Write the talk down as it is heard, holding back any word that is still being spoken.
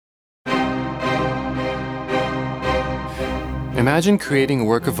Imagine creating a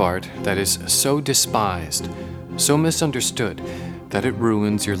work of art that is so despised, so misunderstood, that it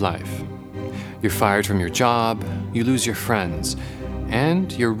ruins your life. You're fired from your job, you lose your friends,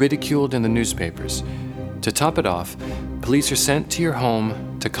 and you're ridiculed in the newspapers. To top it off, police are sent to your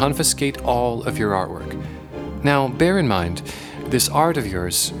home to confiscate all of your artwork. Now, bear in mind, this art of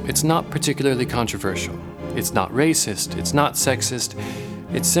yours, it's not particularly controversial. It's not racist, it's not sexist.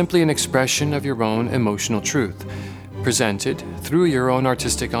 It's simply an expression of your own emotional truth, presented through your own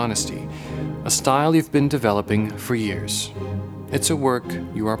artistic honesty, a style you've been developing for years. It's a work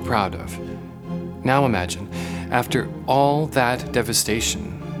you are proud of. Now imagine, after all that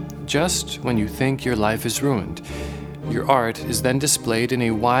devastation, just when you think your life is ruined, your art is then displayed in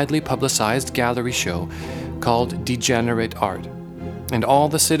a widely publicized gallery show called Degenerate Art. And all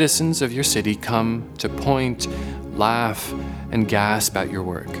the citizens of your city come to point, laugh, and gasp at your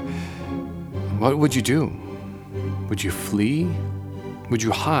work. What would you do? Would you flee? Would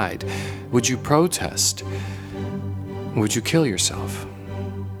you hide? Would you protest? Would you kill yourself?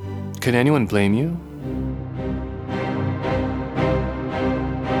 Could anyone blame you?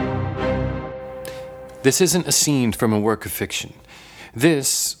 This isn't a scene from a work of fiction.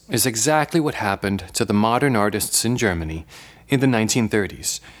 This is exactly what happened to the modern artists in Germany in the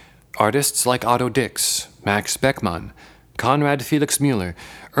 1930s. Artists like Otto Dix, Max Beckmann, Konrad Felix Müller,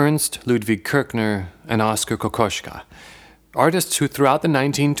 Ernst Ludwig Kirchner, and Oskar Kokoschka. Artists who throughout the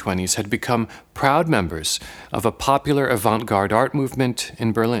 1920s had become proud members of a popular avant-garde art movement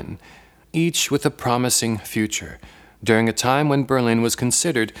in Berlin, each with a promising future, during a time when Berlin was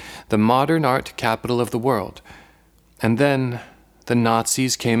considered the modern art capital of the world. And then the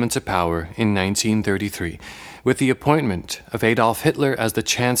Nazis came into power in 1933, with the appointment of Adolf Hitler as the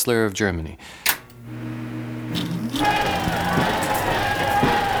Chancellor of Germany.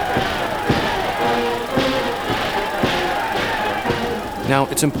 Now,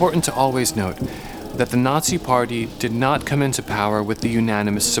 it's important to always note that the Nazi Party did not come into power with the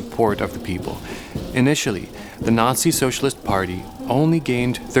unanimous support of the people. Initially, the Nazi Socialist Party only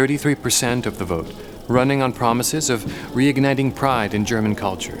gained 33% of the vote, running on promises of reigniting pride in German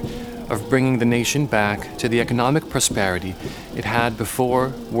culture, of bringing the nation back to the economic prosperity it had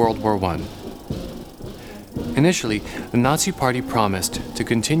before World War I. Initially, the Nazi Party promised to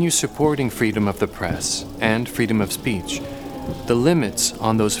continue supporting freedom of the press and freedom of speech. The limits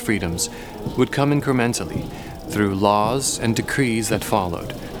on those freedoms would come incrementally through laws and decrees that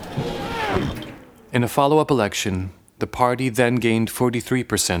followed. In a follow-up election, the party then gained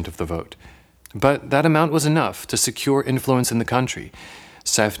 43% of the vote. But that amount was enough to secure influence in the country,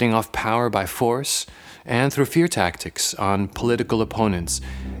 siphoning off power by force and through fear tactics on political opponents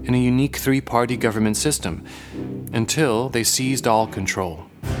in a unique three-party government system, until they seized all control.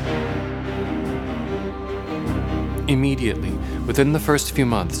 Immediately, within the first few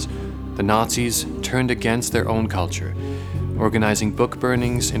months, the Nazis turned against their own culture, organizing book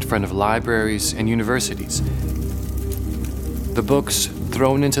burnings in front of libraries and universities. The books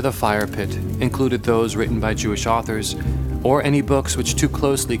thrown into the fire pit included those written by Jewish authors, or any books which too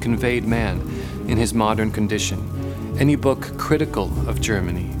closely conveyed man in his modern condition, any book critical of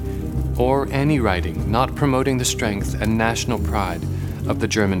Germany, or any writing not promoting the strength and national pride of the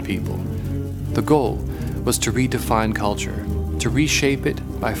German people. The goal was to redefine culture, to reshape it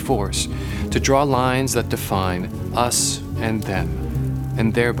by force, to draw lines that define us and them,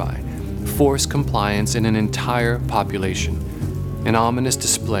 and thereby force compliance in an entire population, an ominous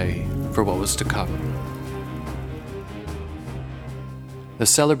display for what was to come. The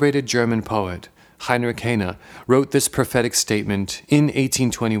celebrated German poet Heinrich Heine wrote this prophetic statement in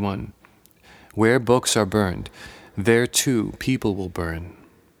 1821: "Where books are burned, there too people will burn."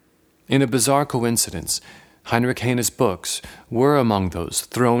 In a bizarre coincidence, Heinrich Heine's books were among those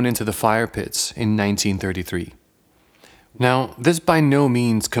thrown into the fire pits in 1933. Now, this by no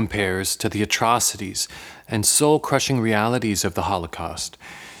means compares to the atrocities and soul-crushing realities of the Holocaust,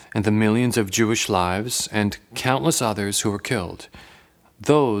 and the millions of Jewish lives and countless others who were killed.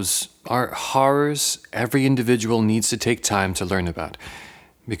 Those are horrors every individual needs to take time to learn about,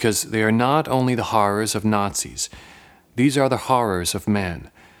 because they are not only the horrors of Nazis, these are the horrors of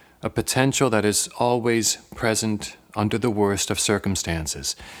man, a potential that is always present under the worst of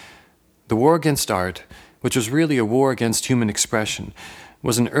circumstances. The war against art, which was really a war against human expression,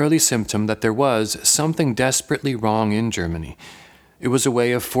 was an early symptom that there was something desperately wrong in Germany. It was a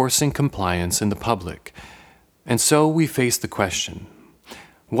way of forcing compliance in the public. And so we face the question,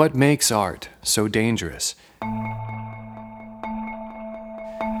 what makes art so dangerous?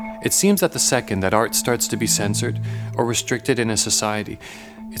 It seems that the second that art starts to be censored or restricted in a society,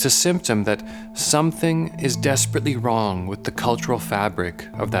 It's a symptom that something is desperately wrong with the cultural fabric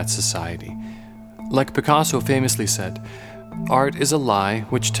of that society. Like Picasso famously said, art is a lie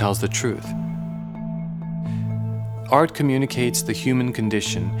which tells the truth. Art communicates the human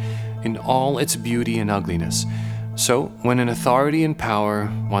condition in all its beauty and ugliness. So, when an authority in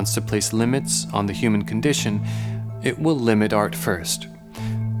power wants to place limits on the human condition, it will limit art first.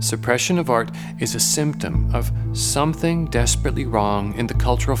 Suppression of art is a symptom of something desperately wrong in the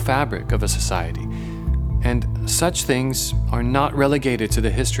cultural fabric of a society. And such things are not relegated to the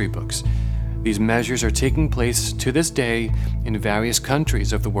history books. These measures are taking place to this day in various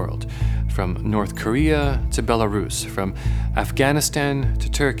countries of the world, from North Korea to Belarus, from Afghanistan to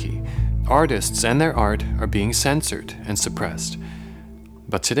Turkey. Artists and their art are being censored and suppressed.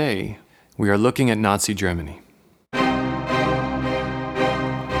 But today, we are looking at Nazi Germany.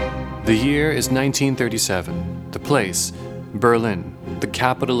 The year is 1937. The place, Berlin, the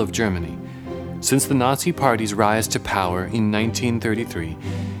capital of Germany. Since the Nazi Party's rise to power in 1933,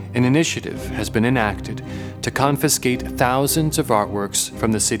 an initiative has been enacted to confiscate thousands of artworks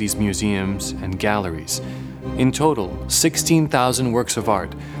from the city's museums and galleries. In total, 16,000 works of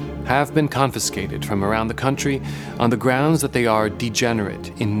art have been confiscated from around the country on the grounds that they are degenerate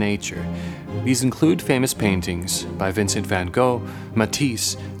in nature. These include famous paintings by Vincent van Gogh,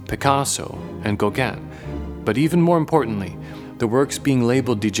 Matisse, Picasso, and Gauguin. But even more importantly, the works being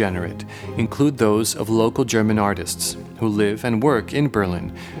labeled degenerate include those of local German artists who live and work in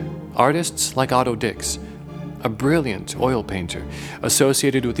Berlin. Artists like Otto Dix, a brilliant oil painter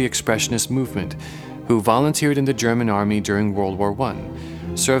associated with the Expressionist movement, who volunteered in the German army during World War I,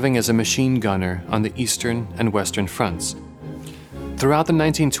 serving as a machine gunner on the Eastern and Western fronts. Throughout the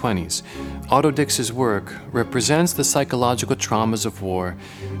 1920s, Otto Dix's work represents the psychological traumas of war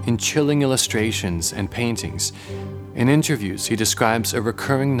in chilling illustrations and paintings. In interviews, he describes a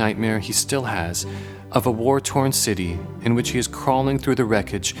recurring nightmare he still has of a war-torn city in which he is crawling through the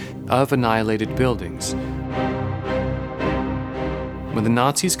wreckage of annihilated buildings. When the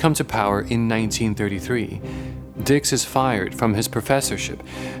Nazis come to power in 1933, Dix is fired from his professorship,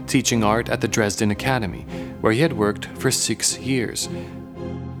 teaching art at the Dresden Academy, where he had worked for 6 years.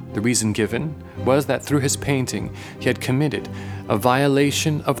 The reason given was that through his painting, he had committed a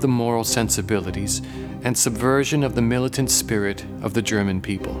violation of the moral sensibilities and subversion of the militant spirit of the German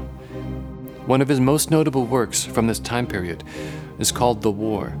people. One of his most notable works from this time period is called The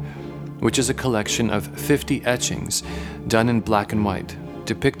War, which is a collection of 50 etchings done in black and white,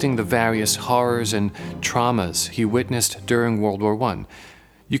 depicting the various horrors and traumas he witnessed during World War I.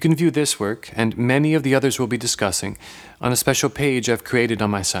 You can view this work, and many of the others we'll be discussing, on a special page I've created on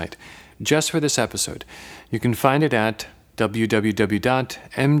my site. Just for this episode, you can find it at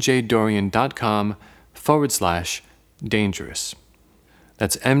www.mjdorian.com/dangerous.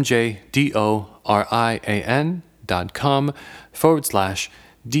 That's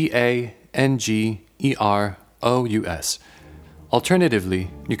mjdorian.com/dangerous.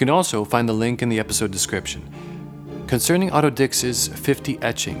 Alternatively, you can also find the link in the episode description. Concerning Otto Dix's 50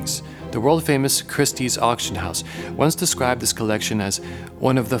 etchings, the world-famous Christie's auction house once described this collection as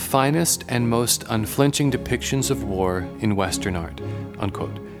one of the finest and most unflinching depictions of war in Western art,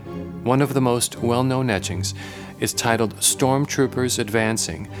 unquote. One of the most well-known etchings is titled Stormtroopers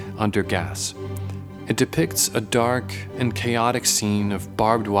Advancing Under Gas. It depicts a dark and chaotic scene of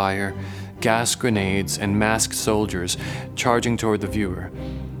barbed wire, gas grenades, and masked soldiers charging toward the viewer.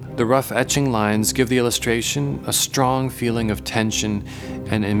 The rough etching lines give the illustration a strong feeling of tension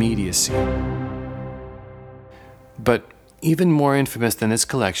and immediacy. But even more infamous than this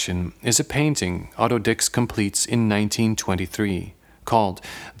collection is a painting Otto Dix completes in 1923, called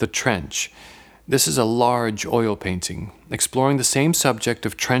The Trench. This is a large oil painting, exploring the same subject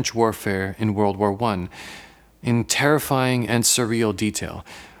of trench warfare in World War I, in terrifying and surreal detail.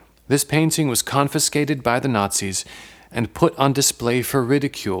 This painting was confiscated by the Nazis and put on display for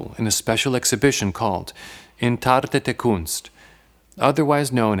ridicule in a special exhibition called Entartete Kunst,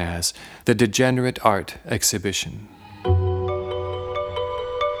 otherwise known as the Degenerate Art Exhibition.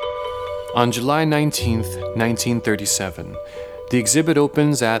 On July 19, 1937, the exhibit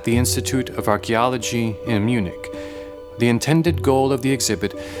opens at the Institute of Archaeology in Munich. The intended goal of the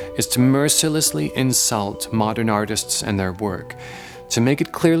exhibit is to mercilessly insult modern artists and their work, to make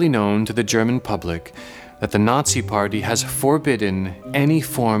it clearly known to the German public that the Nazi Party has forbidden any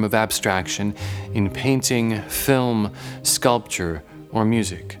form of abstraction in painting, film, sculpture, or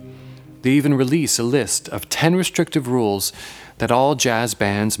music. They even release a list of 10 restrictive rules that all jazz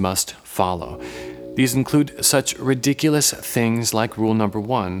bands must follow. These include such ridiculous things like rule number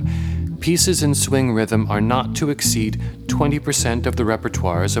 1: pieces in swing rhythm are not to exceed 20% of the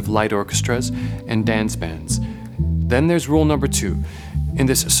repertoires of light orchestras and dance bands. Then there's rule number 2. In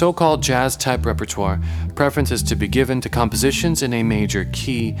this so-called jazz-type repertoire, preference is to be given to compositions in a major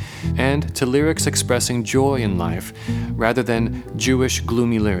key and to lyrics expressing joy in life rather than Jewish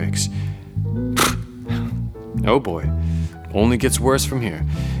gloomy lyrics. Oh boy, only gets worse from here.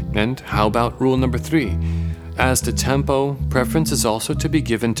 And how about rule number 3? As to tempo, preference is also to be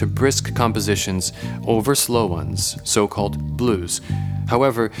given to brisk compositions over slow ones, so-called blues.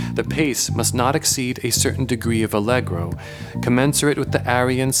 However, the pace must not exceed a certain degree of allegro, commensurate with the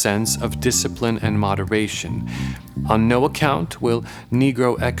Aryan sense of discipline and moderation. On no account will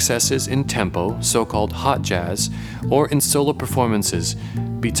Negro excesses in tempo, so-called hot jazz, or in solo performances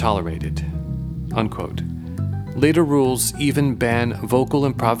be tolerated." Unquote. Later rules even ban vocal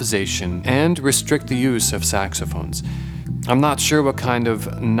improvisation and restrict the use of saxophones. I'm not sure what kind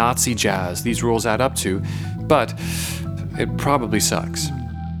of Nazi jazz these rules add up to, but it probably sucks.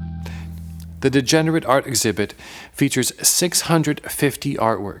 The Degenerate Art exhibit features 650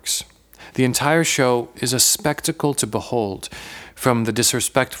 artworks. The entire show is a spectacle to behold, from the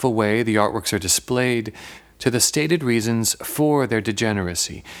disrespectful way the artworks are displayed to the stated reasons for their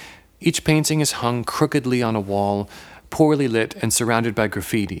degeneracy. Each painting is hung crookedly on a wall, poorly lit and surrounded by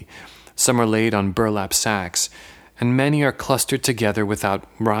graffiti. Some are laid on burlap sacks, and many are clustered together without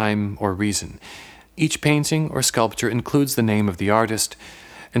rhyme or reason. Each painting or sculpture includes the name of the artist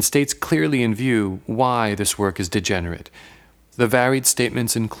and states clearly in view why this work is degenerate. The varied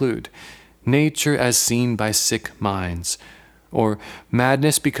statements include "nature as seen by sick minds," or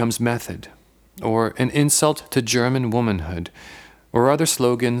 "madness becomes method," or "an insult to German womanhood," or other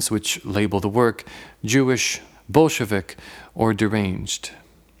slogans which label the work Jewish, Bolshevik, or deranged.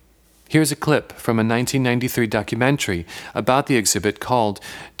 Here's a clip from a 1993 documentary about the exhibit called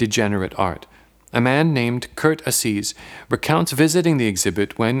Degenerate Art. A man named Kurt Assis recounts visiting the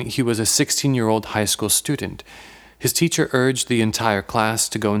exhibit when he was a 16-year-old high school student. His teacher urged the entire class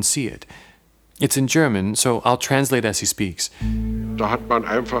to go and see it. It's in German, so I'll translate as he speaks. Da hat man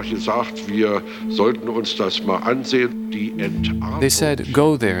einfach gesagt, wir sollten uns das mal ansehen. Die Entartung. They said,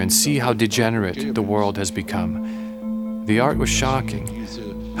 go there and see how degenerate the world has become. The art was shocking.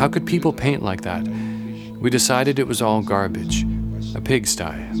 How could people paint like that? We decided it was all garbage, a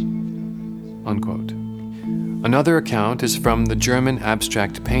pigsty. Unquote. Another account is from the German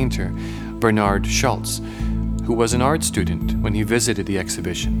abstract painter Bernhard Schultz, who was an art student when he visited the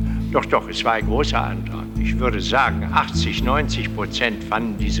exhibition. Doch, es war ein großer Andrang. Ich würde sagen, 80–90%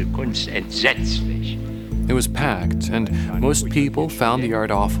 fanden diese Kunst entsetzlich. It was packed, and most people found the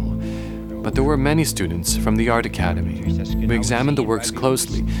art awful. But there were many students from the Art Academy. We examined the works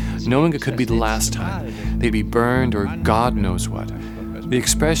closely, knowing it could be the last time. They'd be burned or God knows what. The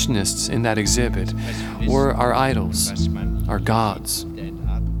expressionists in that exhibit were our idols, our gods.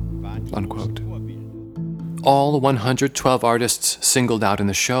 Unquote. All 112 artists singled out in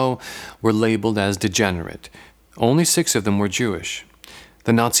the show were labeled as degenerate. Only 6 of them were Jewish.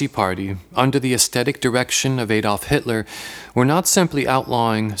 The Nazi Party, under the aesthetic direction of Adolf Hitler, were not simply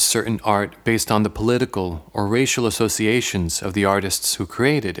outlawing certain art based on the political or racial associations of the artists who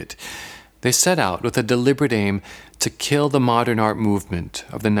created it. They set out with a deliberate aim to kill the modern art movement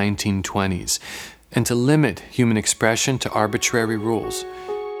of the 1920s and to limit human expression to arbitrary rules.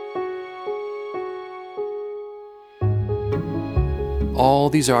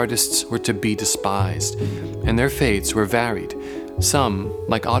 All these artists were to be despised, and their fates were varied. Some,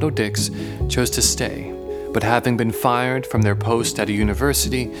 like Otto Dix, chose to stay, but having been fired from their post at a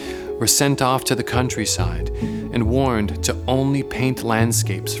university, were sent off to the countryside and warned to only paint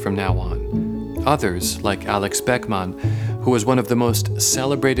landscapes from now on. Others, like Alex Beckmann, who was one of the most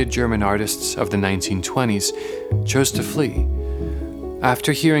celebrated German artists of the 1920s, chose to flee.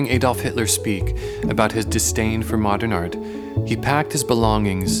 After hearing Adolf Hitler speak about his disdain for modern art, he packed his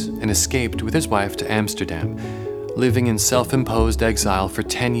belongings and escaped with his wife to Amsterdam, living in self-imposed exile for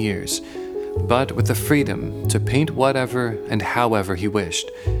 10 years, but with the freedom to paint whatever and however he wished.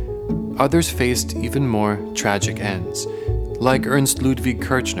 Others faced even more tragic ends, like Ernst Ludwig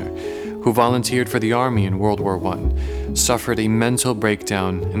Kirchner, who volunteered for the army in World War I, suffered a mental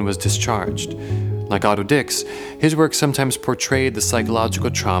breakdown and was discharged. Like Otto Dix, his work sometimes portrayed the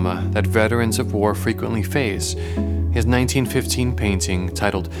psychological trauma that veterans of war frequently face. His 1915 painting,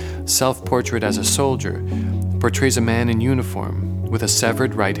 titled Self-Portrait as a Soldier, portrays a man in uniform with a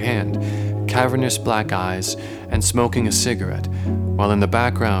severed right hand, cavernous black eyes, and smoking a cigarette, while in the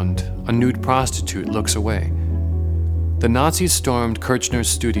background, a nude prostitute looks away. the Nazis stormed Kirchner's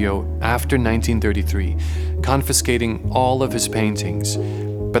studio after 1933, confiscating all of his paintings.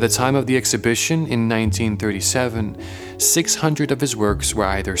 By the time of the exhibition in 1937, 600 of his works were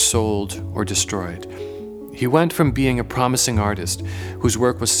either sold or destroyed. He went from being a promising artist, whose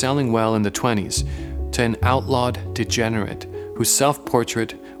work was selling well in the 20s, to an outlawed degenerate, whose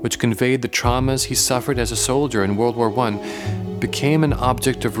self-portrait, which conveyed the traumas he suffered as a soldier in World War I, became an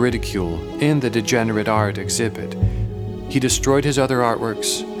object of ridicule in the Degenerate Art exhibit. He destroyed his other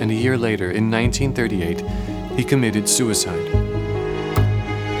artworks, and a year later, in 1938, he committed suicide.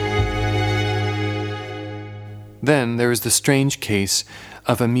 Then there is the strange case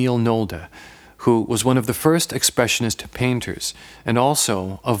of Emil Nolde, who was one of the first expressionist painters and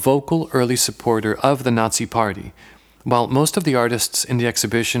also a vocal early supporter of the Nazi Party. While most of the artists in the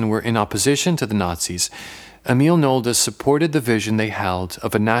exhibition were in opposition to the Nazis, Emil Nolde supported the vision they held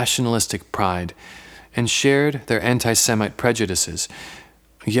of a nationalistic pride and shared their anti-Semite prejudices.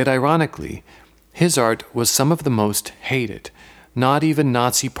 Yet ironically, his art was some of the most hated. Not even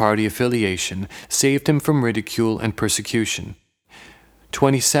Nazi Party affiliation saved him from ridicule and persecution.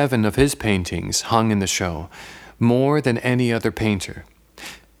 27 of his paintings hung in the show, more than any other painter.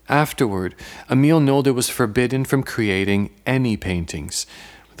 Afterward, Emil Nolde was forbidden from creating any paintings.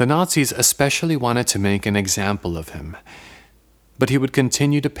 The Nazis especially wanted to make an example of him. But he would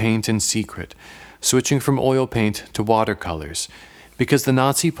continue to paint in secret, switching from oil paint to watercolors, because the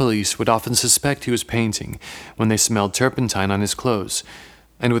Nazi police would often suspect he was painting when they smelled turpentine on his clothes,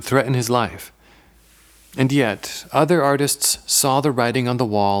 and would threaten his life. And yet, other artists saw the writing on the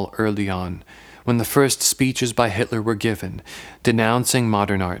wall early on, when the first speeches by Hitler were given, denouncing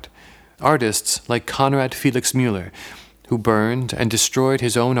modern art. Artists like Konrad Felix Müller, who burned and destroyed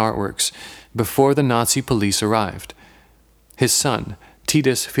his own artworks before the Nazi police arrived. His son,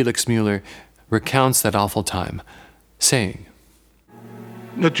 Titus Felix Müller, recounts that awful time, saying,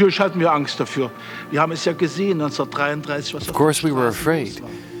 Natürlich hatten wir Angst dafür. Wir haben es ja gesehen 1933, was Of course we were afraid.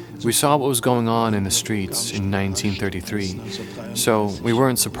 We saw what was going on in the streets in 1933, so we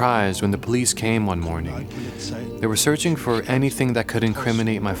weren't surprised when the police came one morning. They were searching for anything that could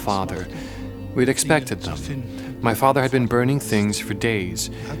incriminate my father. We'd expected them. My father had been burning things for days.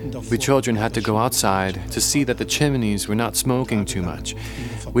 We children had to go outside to see that the chimneys were not smoking too much.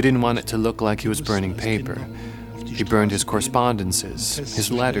 We didn't want it to look like he was burning paper. He burned his correspondences,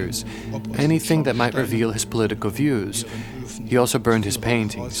 his letters, anything that might reveal his political views. He also burned his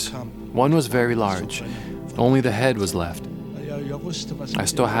paintings. One was very large. Only the head was left. I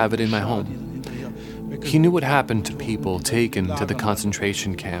still have it in my home. He knew what happened to people taken to the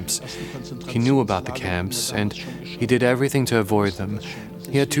concentration camps. He knew about the camps, and he did everything to avoid them.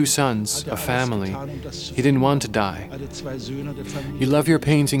 He had 2 sons, a family. He didn't want to die. You love your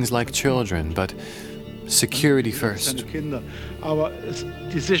paintings like children, but security first. Aber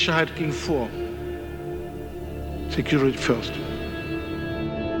die Sicherheit ging vor. Security first.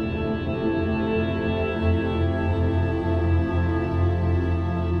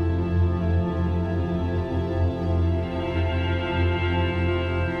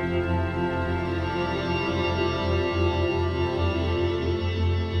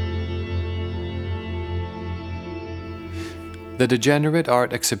 The Degenerate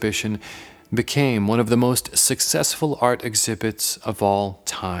Art exhibition became one of the most successful art exhibits of all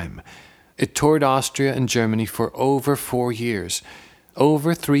time. It toured Austria and Germany for over 4 years.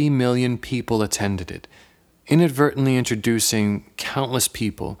 Over 3 million people attended it, inadvertently introducing countless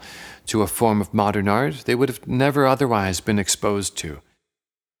people to a form of modern art they would have never otherwise been exposed to.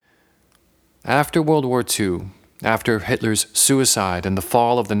 After World War II, after Hitler's suicide and the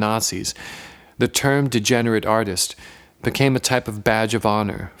fall of the Nazis, the term degenerate artist became a type of badge of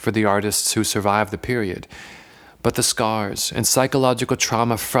honor for the artists who survived the period. But the scars and psychological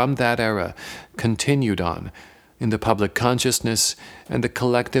trauma from that era continued on in the public consciousness and the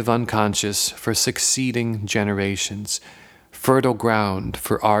collective unconscious for succeeding generations, fertile ground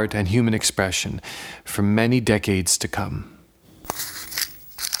for art and human expression for many decades to come.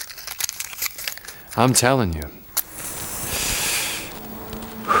 I'm telling you,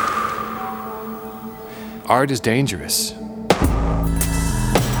 art is dangerous.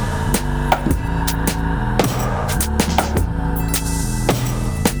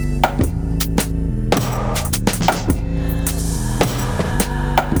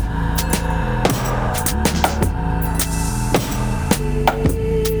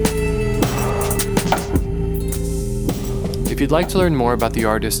 If you'd like to learn more about the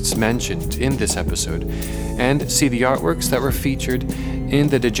artists mentioned in this episode and see the artworks that were featured in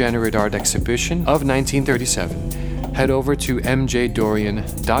the Degenerate Art exhibition of 1937, head over to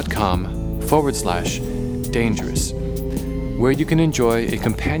mjdorian.com/dangerous. where you can enjoy a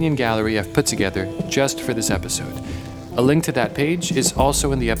companion gallery I've put together just for this episode. A link to that page is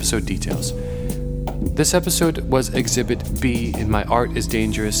also in the episode details. This episode was Exhibit B in my Art is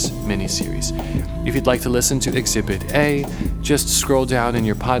Dangerous mini-series. If you'd like to listen to Exhibit A, just scroll down in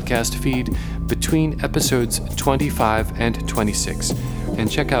your podcast feed between episodes 25 and 26 and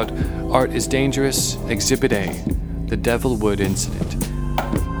check out Art is Dangerous, Exhibit A, The Devilwood Incident.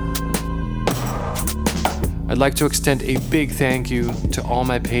 I'd like to extend a big thank you to all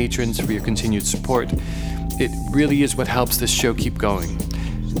my patrons for your continued support. It really is what helps this show keep going.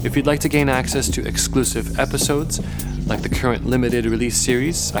 If you'd like to gain access to exclusive episodes, like the current limited release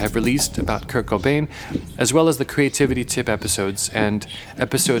series I have released about Kurt Cobain, as well as the Creativity Tip episodes and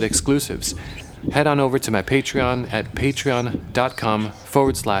episode exclusives, head on over to my Patreon at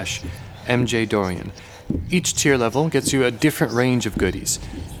patreon.com/MJ Dorian. Each tier level gets you a different range of goodies.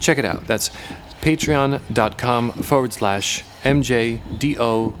 Check it out. That's patreon.com/MJ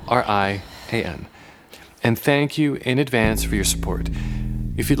Dorian. And thank you in advance for your support.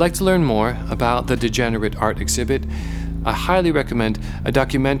 If you'd like to learn more about the Degenerate Art exhibit, I highly recommend a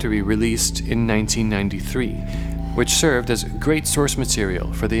documentary released in 1993, which served as great source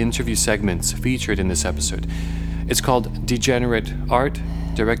material for the interview segments featured in this episode. It's called Degenerate Art,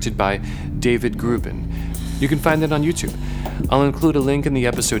 directed by David Grubin. You can find it on YouTube. I'll include a link in the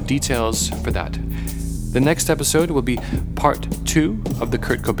episode details for that. The next episode will be part 2 of the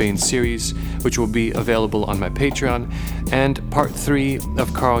Kurt Cobain series, which will be available on my Patreon, and part 3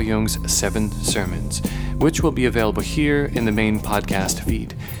 of Carl Jung's 7 sermons, which will be available here in the main podcast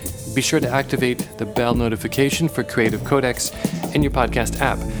feed. Be sure to activate the bell notification for Creative Codex in your podcast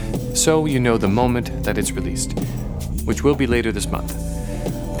app, so you know the moment that it's released, which will be later this month.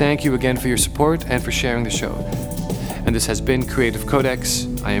 Thank you again for your support and for sharing the show. And this has been Creative Codex.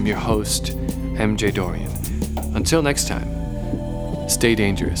 I am your host, MJ Dorian. Until next time, stay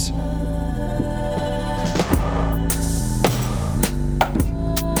dangerous.